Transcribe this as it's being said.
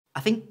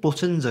I think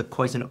buttons are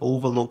quite an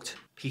overlooked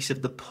piece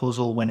of the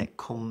puzzle when it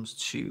comes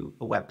to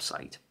a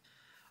website.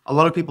 A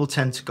lot of people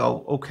tend to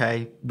go,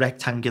 okay,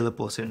 rectangular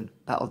button,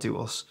 that'll do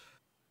us.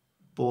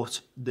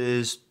 But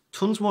there's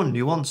tons more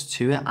nuance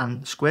to it,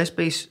 and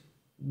Squarespace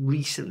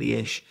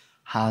recently-ish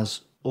has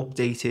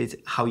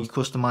updated how you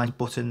customize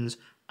buttons,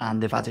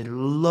 and they've added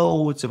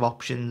loads of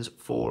options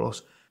for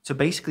us to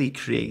basically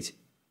create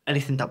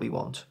anything that we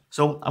want.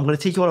 So I'm going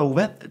to take you all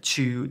over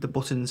to the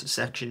buttons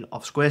section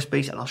of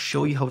Squarespace, and I'll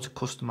show you how to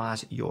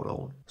customize your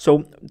own.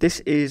 So this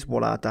is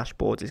what our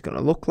dashboard is going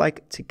to look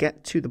like. To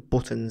get to the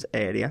buttons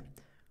area,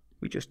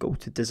 we just go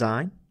to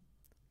Design,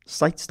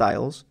 Site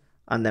Styles,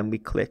 and then we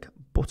click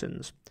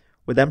Buttons.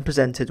 We're then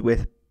presented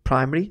with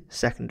primary,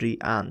 secondary,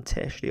 and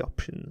tertiary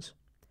options.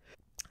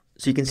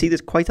 So you can see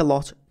there's quite a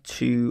lot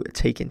to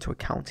take into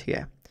account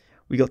here.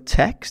 We got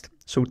text.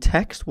 So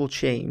text will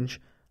change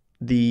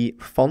the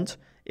font.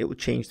 It will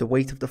change the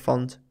weight of the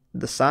font,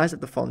 the size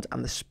of the font,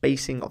 and the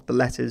spacing of the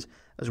letters,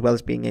 as well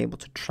as being able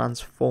to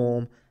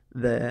transform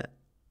the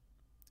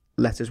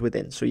letters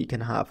within. So you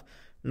can have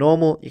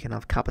normal, you can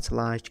have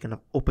capitalized, you can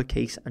have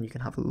uppercase, and you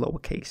can have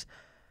lowercase.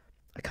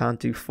 I can't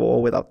do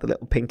 4 without the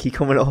little pinky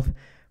coming up,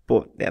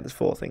 but yeah, there's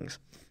 4 things.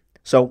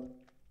 So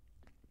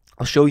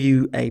I'll show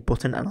you a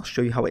button and I'll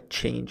show you how it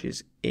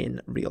changes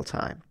in real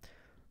time.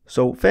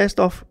 So first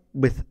off,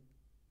 with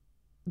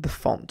the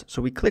font.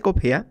 So we click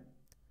up here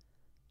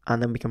and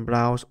then we can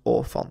browse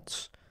all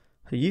fonts.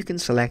 So you can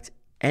select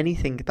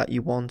anything that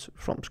you want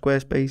from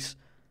Squarespace.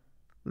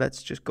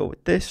 Let's just go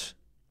with this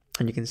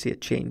and you can see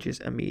it changes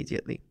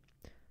immediately.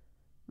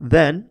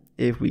 Then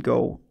if we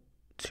go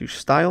to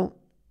style,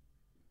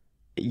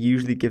 it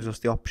usually gives us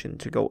the option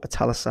to go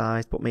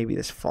italicized, but maybe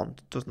this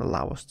font doesn't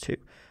allow us to.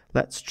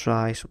 Let's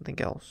try something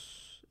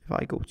else. If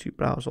I go to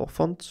browse all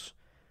fonts,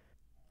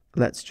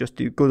 let's just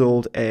do good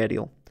old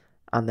Arial.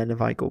 And then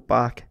if I go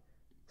back,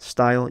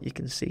 style, you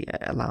can see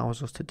it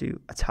allows us to do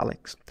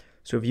italics.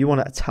 So if you want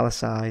to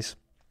italicize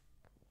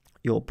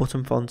your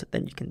button font,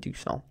 then you can do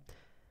so.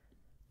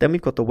 Then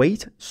we've got the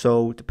weight.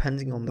 So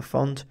depending on the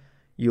font,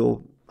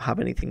 you'll have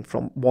anything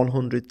from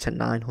 100 to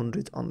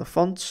 900 on the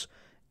fonts.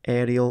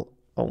 Arial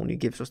only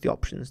gives us the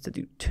options to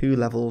do 2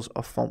 levels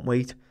of font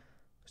weight.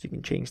 So you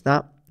can change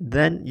that.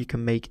 Then you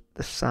can make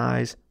the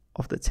size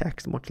of the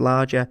text much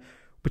larger,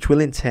 which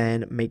will in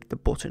turn make the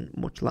button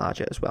much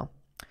larger as well.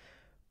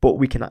 But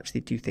we can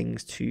actually do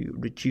things to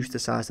reduce the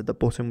size of the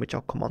button, which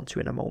I'll come on to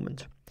in a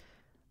moment.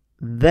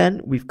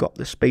 Then we've got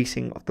the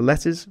spacing of the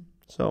letters.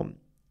 So,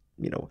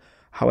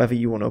 however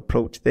you want to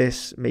approach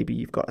this, maybe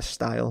you've got a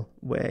style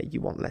where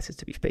you want letters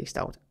to be spaced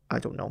out. I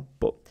don't know,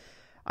 but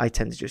I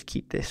tend to just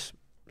keep this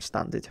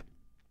standard.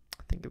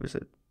 I think it was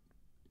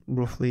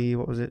roughly,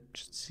 what was it?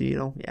 Just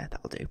 0. Yeah,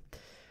 that'll do.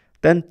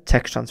 Then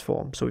text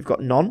transform. So we've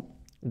got none,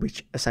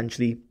 which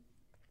essentially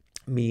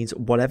means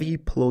whatever you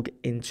plug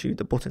into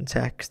the button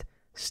text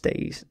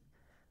stays.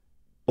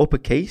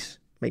 Uppercase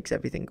makes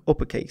everything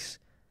uppercase.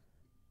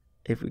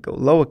 If we go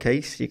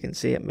lowercase, you can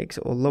see it makes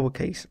it all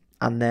lowercase.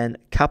 And then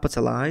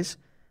capitalize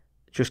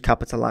just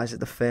capitalizes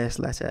the first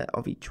letter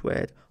of each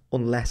word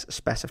unless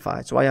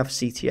specified. So I have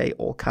CTA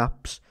all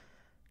caps.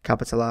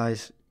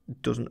 Capitalize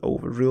doesn't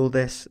overrule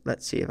this.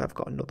 Let's see if I've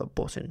got another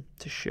button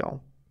to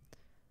show.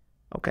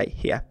 Okay,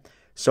 here.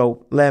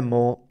 So learn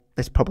more.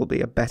 It's probably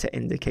a better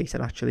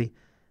indicator actually.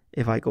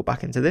 If I go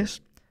back into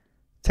this,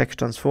 text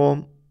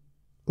transform,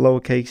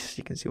 lowercase,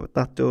 you can see what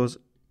that does.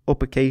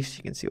 Uppercase,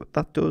 you can see what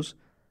that does.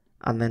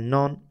 And then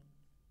none,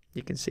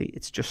 you can see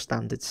it's just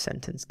standard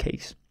sentence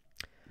case.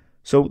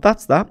 So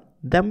that's that.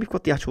 Then we've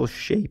got the actual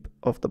shape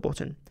of the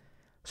button.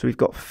 So we've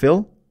got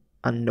fill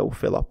and no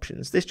fill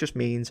options. This just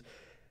means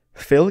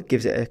fill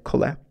gives it a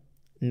color.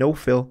 No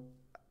fill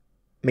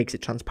makes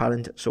it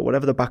transparent. So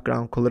whatever the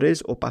background color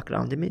is or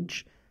background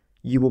image,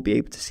 you will be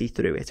able to see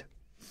through it.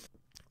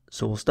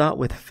 So we'll start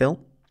with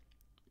fill.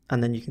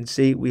 And then you can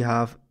see we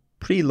have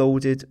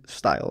preloaded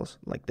styles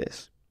like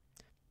this.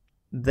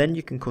 Then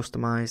you can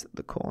customize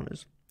the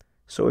corners.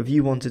 So if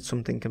you wanted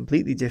something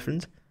completely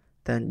different,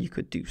 then you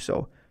could do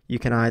so. You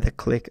can either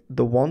click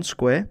the one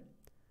square,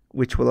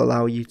 which will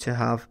allow you to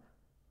have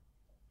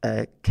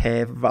a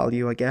curve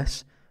value, I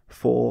guess,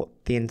 for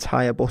the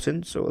entire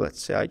button. So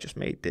let's say I just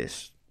made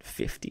this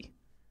 50.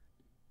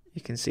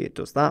 You can see it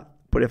does that.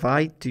 But if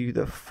I do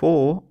the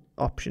 4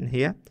 option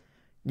here,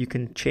 you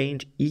can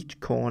change each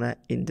corner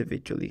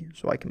individually.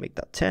 So I can make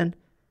that 10,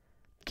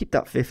 keep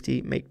that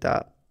 50, make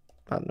that,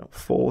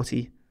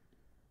 40,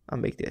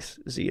 and make this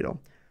 0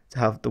 to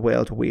have the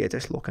world's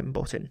weirdest looking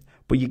button.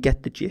 But you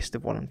get the gist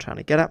of what I'm trying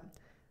to get at.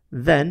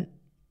 Then,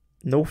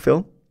 no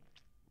fill,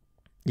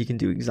 you can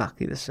do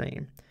exactly the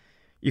same.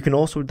 You can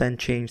also then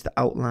change the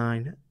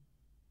outline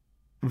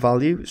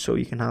value. So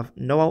you can have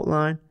no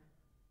outline.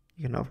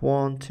 You can have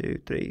 1,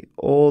 2, 3,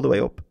 all the way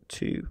up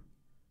to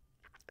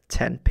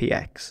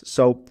 10px.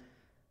 So,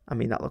 I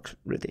mean, that looks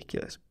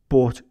ridiculous,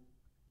 but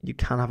you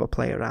can have a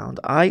play around.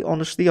 I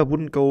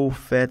wouldn't go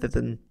further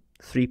than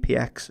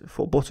 3px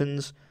for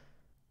buttons,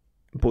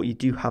 but you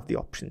do have the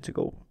option to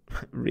go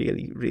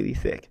really, really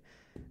thick.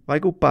 If I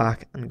go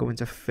back and go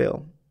into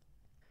fill,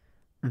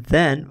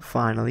 Then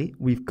finally,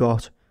 we've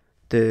got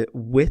the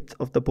width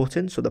of the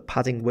button, so the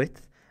padding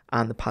width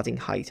and the padding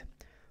height.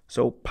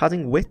 So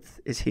padding width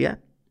is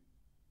here,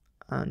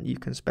 and you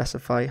can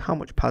specify how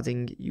much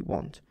padding you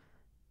want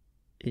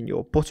in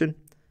your button.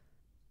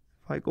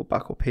 If I go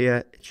back up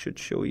here, it should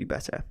show you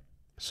better.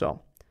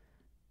 So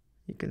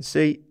you can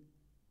see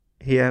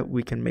here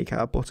we can make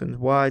our buttons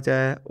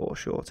wider or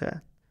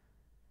shorter,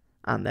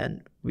 and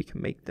then we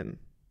can make them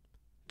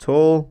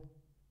tall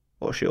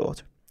or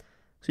short.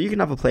 So you can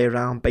have a play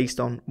around based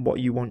on what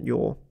you want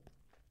your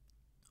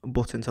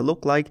button to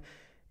look like.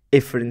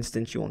 If, for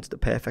instance, you wanted a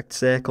perfect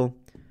circle,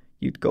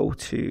 you'd go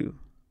to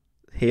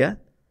here,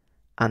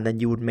 and then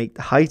you would make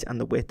the height and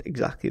the width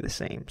exactly the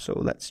same. So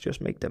let's just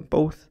make them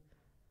both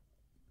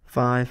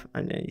 5,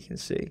 and then you can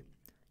see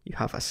you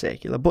have a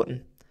circular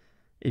button.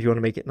 If you want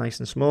to make it nice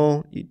and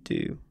small, you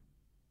do,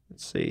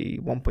 let's see,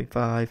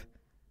 1.5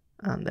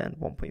 and then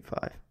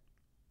 1.5.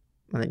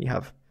 And then you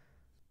have,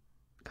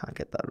 can't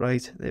get that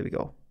right, there we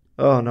go.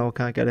 Oh no, I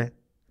can't get it.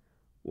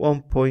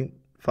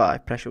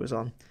 1.5, pressure was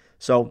on.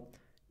 So,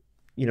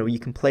 you know, you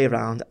can play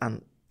around,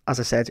 and as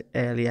I said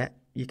earlier,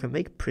 you can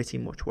make pretty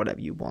much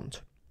whatever you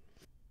want.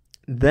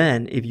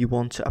 Then if you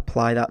want to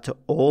apply that to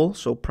all,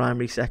 so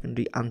primary,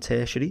 secondary and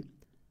tertiary,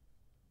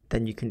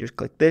 then you can just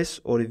click this,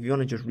 or if you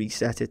want to just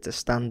reset it to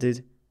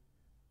standard,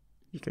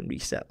 you can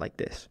reset like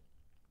this.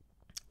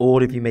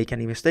 Or if you make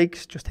any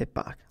mistakes, just hit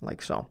back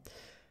like so.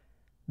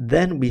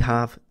 Then we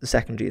have the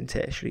secondary and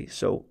tertiary.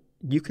 So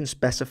you can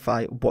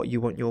specify what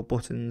you want your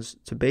buttons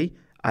to be,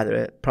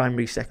 either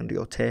primary, secondary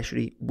or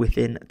tertiary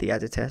within the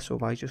editor. So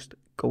if I just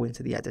go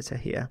into the editor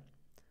here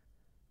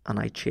and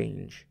I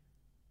change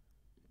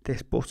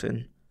this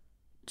button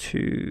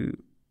to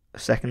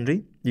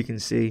secondary, you can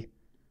see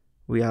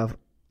we have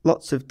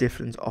lots of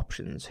different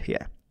options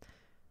here.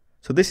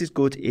 So this is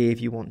good if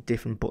you want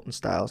different button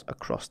styles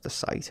across the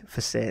site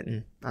for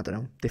certain, I don't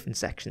know, different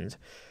sections.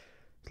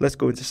 So let's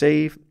go into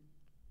save.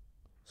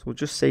 So we'll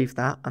just save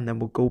that, and then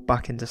we'll go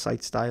back into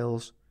site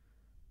styles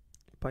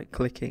by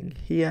clicking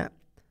here,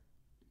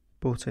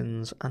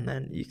 buttons, and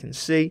then you can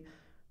see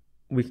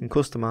we can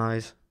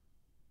customize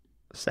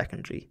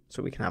secondary.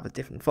 So we can have a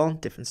different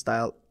font, different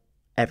style,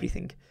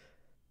 everything.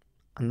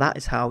 And that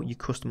is how you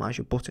customize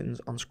your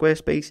buttons on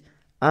Squarespace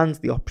and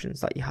the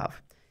options that you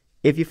have.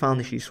 If you found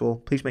this useful,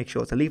 please make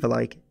sure to leave a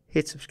like,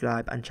 hit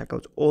subscribe, and check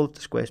out all of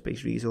the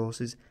Squarespace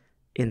resources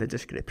in the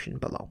description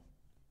below.